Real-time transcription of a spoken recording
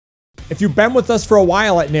If you've been with us for a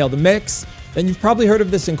while at Nail the Mix, then you've probably heard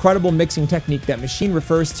of this incredible mixing technique that Machine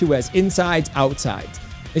refers to as insides outsides.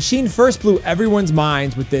 Machine first blew everyone's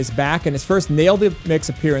minds with this back in his first Nail the Mix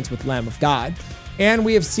appearance with Lamb of God, and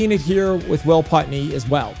we have seen it here with Will Putney as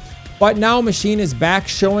well. But now Machine is back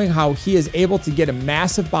showing how he is able to get a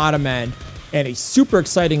massive bottom end and a super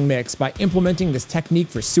exciting mix by implementing this technique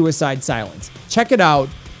for Suicide Silence. Check it out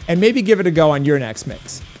and maybe give it a go on your next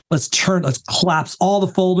mix. Let's collapse all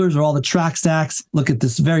the folders or all the track stacks, look at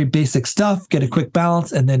this very basic stuff, get a quick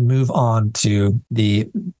balance, and then move on to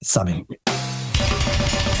the summing.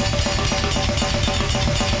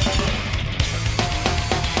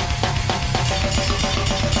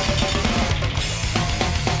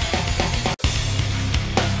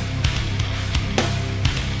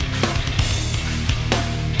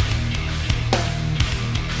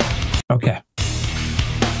 Okay.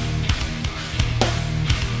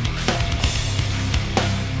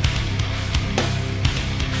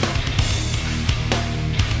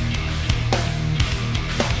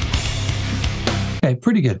 Okay,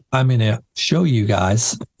 pretty good. I'm going to show you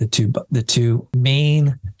guys the two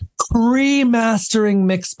main pre-mastering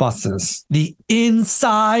mix buses, the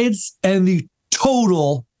insides and the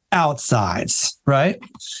total outsides, right?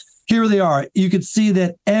 Here they are. You can see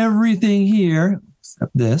that everything here,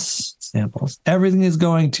 except this samples, everything is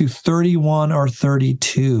going to 31 or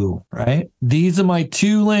 32, right? These are my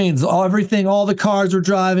two lanes. All the cars were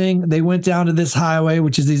driving. They went down to this highway,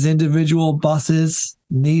 which is these individual buses.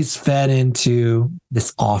 And these fed into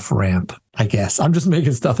this off-ramp, I guess. I'm just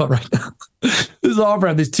making stuff up right now. This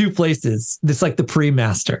off-ramp, there's two places. This like the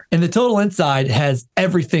pre-master. And the total inside has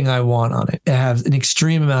everything I want on it. It has an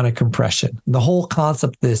extreme amount of compression. The whole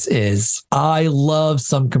concept of this is I love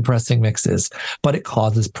some compressing mixes, but it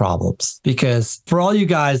causes problems. Because for all you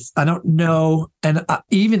guys, I don't know, and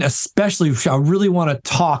even especially, I really want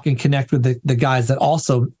to talk and connect with the guys that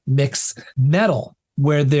also mix metal,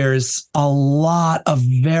 where there's a lot of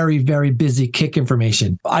very, very busy kick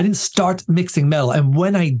information. I didn't start mixing metal. And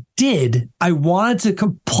when I did, I wanted to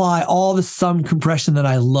comply all the sum compression that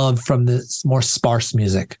I love from this more sparse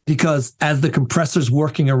music. Because as the compressor's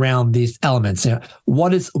working around these elements, what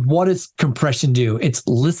does compression do? It's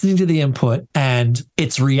listening to the input and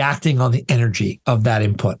it's reacting on the energy of that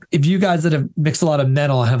input. If you guys that have mixed a lot of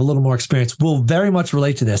metal and have a little more experience will very much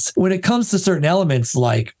relate to this. When it comes to certain elements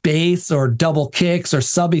like bass or double kicks or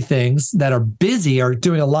subby things that are busy or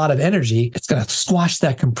doing a lot of energy, it's going to squash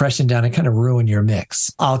that compression down and kind of ruin your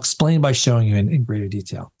mix. I'll explain by showing you in greater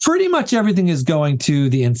detail. Pretty much everything is going to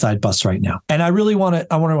the inside bus right now. And I really want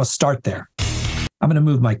to start there. I'm going to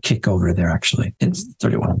move my kick over there, actually. It's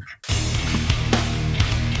 31.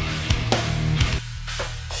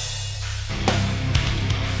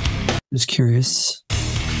 Just curious.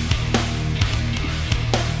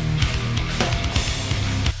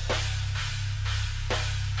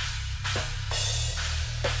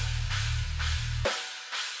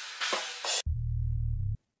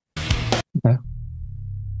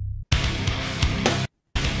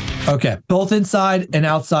 Okay, both inside and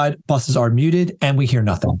outside buses are muted and we hear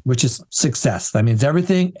nothing, which is success. That means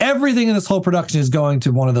everything in this whole production is going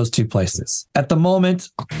to one of those two places. At the moment,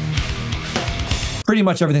 pretty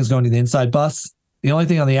much everything's going to the inside bus. The only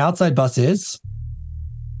thing on the outside bus is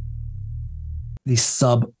the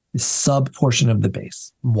sub portion of the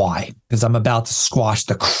bass. Why? Because I'm about to squash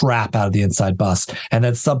the crap out of the inside bus, and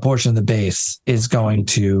that sub portion of the bass is going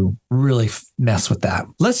to really mess with that.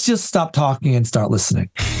 Let's just stop talking and start listening.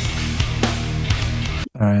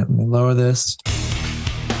 All right, let me lower this.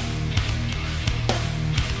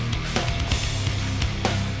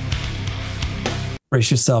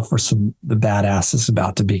 Brace yourself for the badass is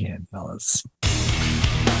about to begin, fellas.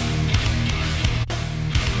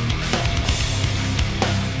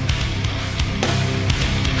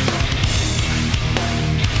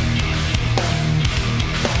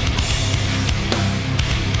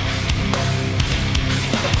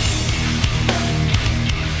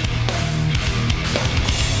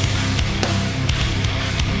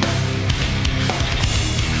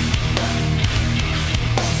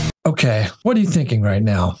 Okay, what are you thinking right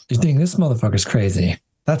now? You're thinking this motherfucker's crazy.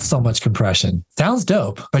 That's so much compression. Sounds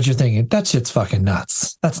dope, but you're thinking that shit's fucking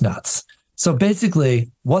nuts. That's nuts. So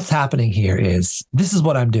basically, what's happening here is this is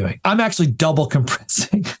what I'm doing. I'm actually double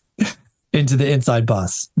compressing into the inside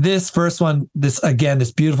bus. This first one, this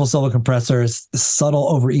beautiful solo compressor is subtle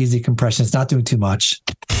over easy compression. It's not doing too much.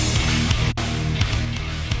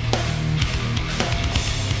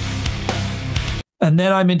 And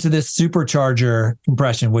then I'm into this supercharger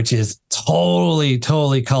compression, which is totally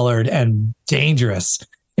colored and dangerous.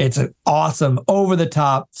 It's an awesome over the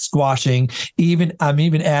top squashing. I'm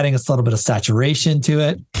even adding a little bit of saturation to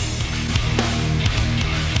it.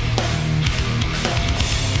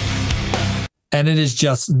 And it is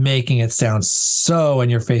just making it sound so in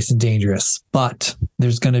your face and dangerous. But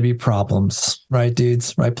there's going to be problems, right,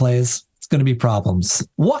 dudes? Right, plays? It's going to be problems.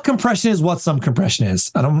 What compression is, what some compression is.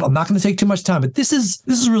 I'm not going to take too much time, but this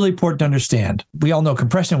is really important to understand. We all know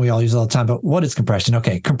compression. We all use it all the time. But what is compression?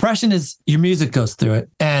 Okay, compression is your music goes through it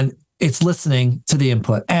and it's listening to the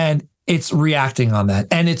input and it's reacting on that.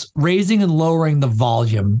 And it's raising and lowering the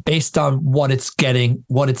volume based on what it's getting,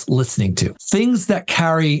 what it's listening to. Things that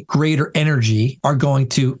carry greater energy are going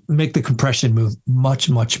to make the compression move much,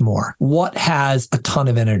 much more. What has a ton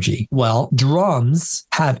of energy? Well, drums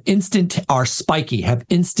are spiky, have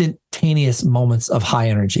instantaneous moments of high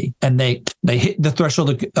energy. And they hit the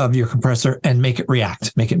threshold of your compressor and make it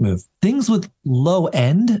react, make it move. Things with low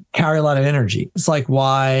end carry a lot of energy. It's like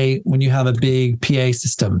why when you have a big PA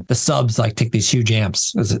system, the subs like take these huge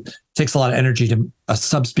amps. It takes a lot of energy to a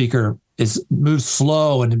sub speaker moves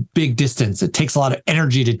slow and a big distance. It takes a lot of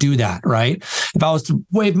energy to do that, right? If I was to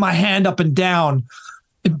wave my hand up and down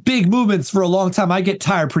in big movements for a long time, I get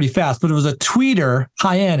tired pretty fast. But it was a tweeter,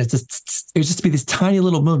 high end. It would just be these tiny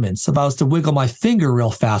little movements. If I was to wiggle my finger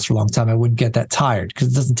real fast for a long time, I wouldn't get that tired because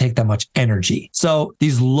it doesn't take that much energy. So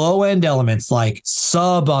these low end elements like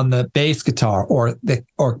sub on the bass guitar or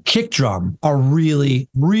kick drum are really,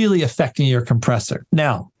 really affecting your compressor.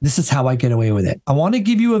 Now, this is how I get away with it. I want to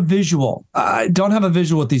give you a visual. I don't have a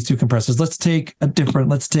visual with these two compressors. Let's take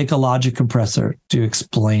a Logic compressor to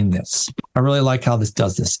explain this. I really like how this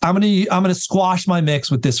does this. I'm gonna squash my mix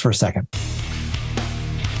with this for a second.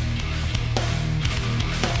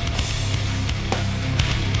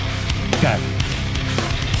 Okay.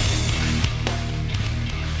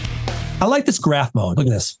 I like this graph mode. Look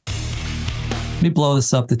at this. Let me blow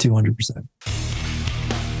this up to 200%.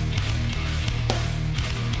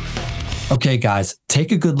 Okay, guys,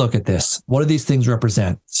 take a good look at this. What do these things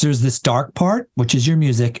represent? So there's this dark part, which is your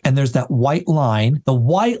music, and there's that white line. The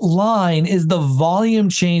white line is the volume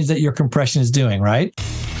change that your compression is doing, right?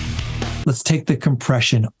 Let's take the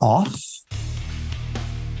compression off.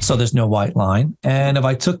 So there's no white line. And if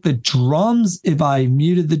I took the drums, if I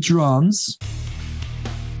muted the drums,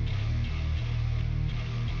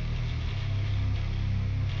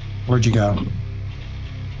 where'd you go?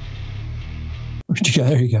 Where'd you go?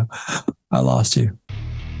 There you go. I lost you.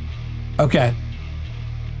 Okay.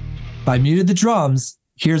 If I muted the drums,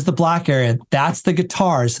 here's the black area. That's the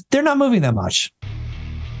guitars. They're not moving that much.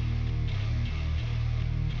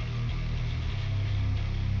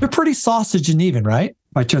 They're pretty sausage and even, right?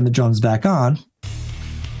 If I turn the drums back on,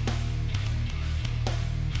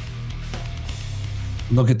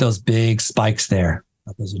 look at those big spikes there.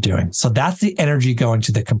 What those are doing. So that's the energy going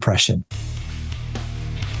to the compression.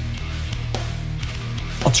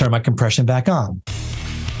 I'll turn my compression back on.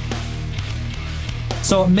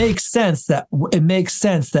 So it makes sense that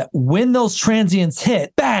when those transients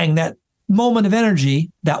hit, bang, that moment of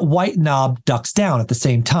energy, that white knob ducks down at the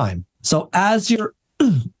same time. So as your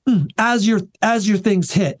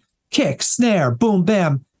things hit, kick, snare, boom,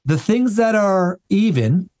 bam, the things that are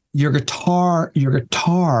even, your guitar,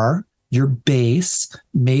 your bass,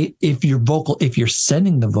 if you're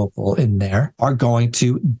sending the vocal in there, are going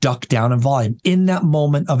to duck down in volume in that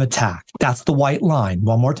moment of attack. That's the white line.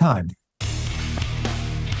 One more time.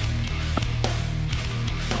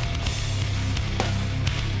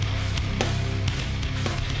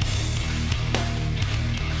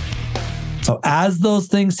 So as those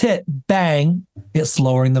things hit, bang, it's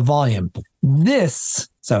lowering the volume.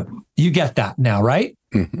 So you get that now, right?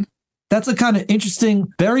 Mm-hmm. That's a kind of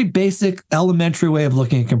interesting, very basic, elementary way of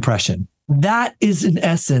looking at compression. That is, in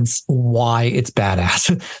essence, why it's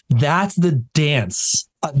badass. That's the dance,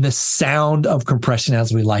 the sound of compression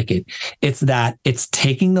as we like it. It's that it's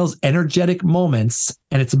taking those energetic moments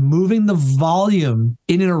and it's moving the volume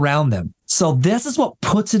in and around them. So this is what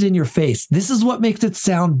puts it in your face. This is what makes it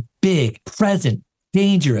sound big, present,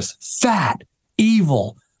 dangerous, fat,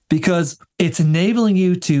 evil, because it's enabling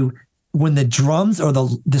you to, when the drums or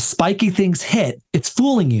the spiky things hit, it's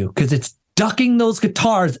fooling you because it's ducking those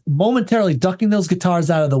guitars, momentarily ducking those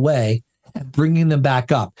guitars out of the way and bringing them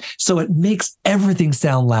back up. So it makes everything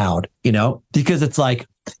sound loud, because it's like,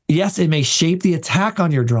 yes, it may shape the attack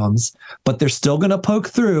on your drums, but they're still going to poke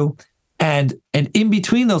through. And in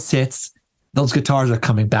between those hits, those guitars are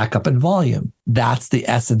coming back up in volume. That's the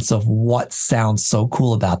essence of what sounds so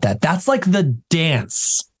cool about that. That's like the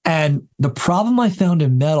dance. And the problem I found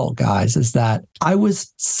in metal, guys, is that I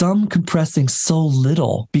was compressing so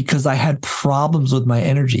little because I had problems with my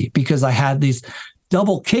energy, because I had these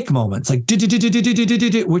double kick moments, like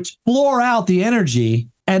which floor out the energy.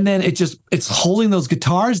 And then it's holding those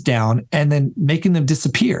guitars down and then making them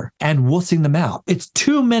disappear and wussing them out. It's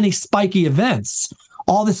too many spiky events.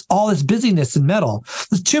 All this busyness in metal.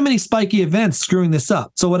 There's too many spiky events screwing this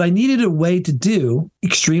up. So what I needed a way to do,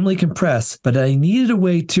 extremely compress, but I needed a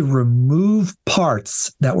way to remove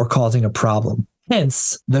parts that were causing a problem.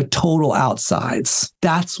 Hence the total outsides.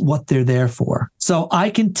 That's what they're there for. So I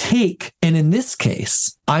can take, and in this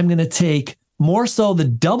case, I'm going to take more so the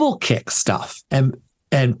double kick stuff and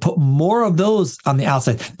put more of those on the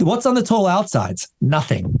outside. What's on the total outsides?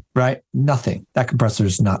 Nothing, right? Nothing. That compressor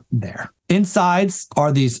is not there. Insides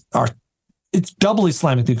it's doubly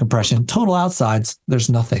slamming through compression. Total outsides, there's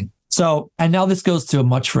nothing. So, and now this goes to a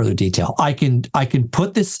much further detail. I can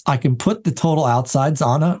put the total outsides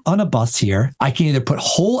on a bus here. I can either put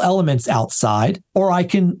whole elements outside, or I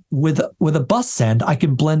can, with a bus send, I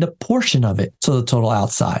can blend a portion of it to the total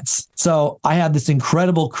outsides. So I have this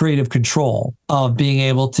incredible creative control of being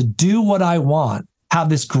able to do what I want, have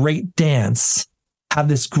this great dance, have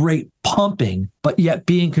this great pumping, but yet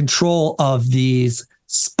be in control of these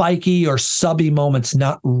spiky or subby moments,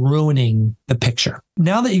 not ruining the picture.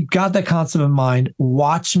 Now that you've got that concept in mind,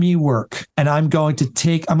 watch me work. And I'm going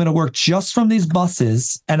to work just from these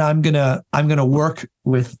buses, and I'm going to work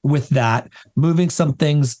with that, moving some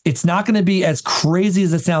things. It's not going to be as crazy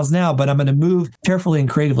as it sounds now, but I'm going to move carefully and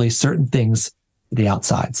creatively certain things to the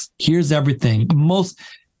outsides. Here's everything.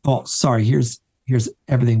 Here's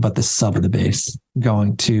everything but the sub of the bass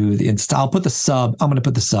going to the inside. I'm going to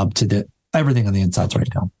put the sub to everything on the insides right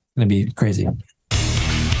now. It's going to be crazy.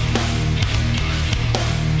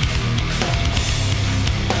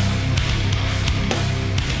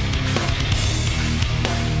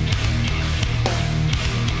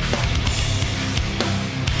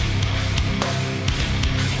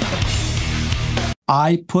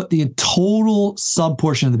 I put the total sub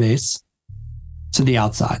portion of the bass to the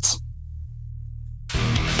outsides.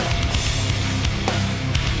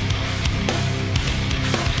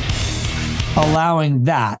 Allowing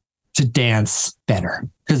that to dance better,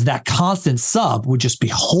 because that constant sub would just be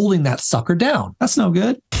holding that sucker down. That's no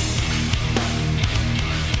good.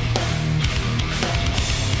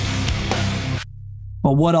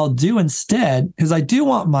 But what I'll do instead, because I do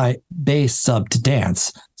want my bass sub to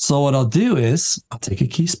dance. So what I'll do is I'll take a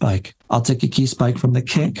key spike. I'll take a key spike from the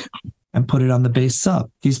kick and put it on the bass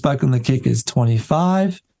sub. Key spike on the kick is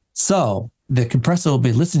 25. So the compressor will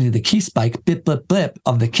be listening to the key spike, blip, blip, blip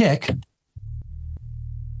of the kick.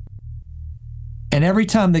 And every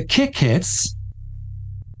time the kick hits,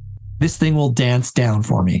 this thing will dance down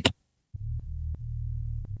for me.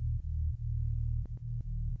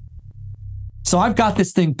 So I've got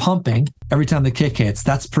this thing pumping every time the kick hits.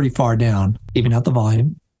 That's pretty far down. Even out the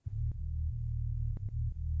volume.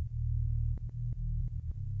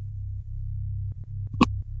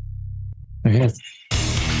 There it is.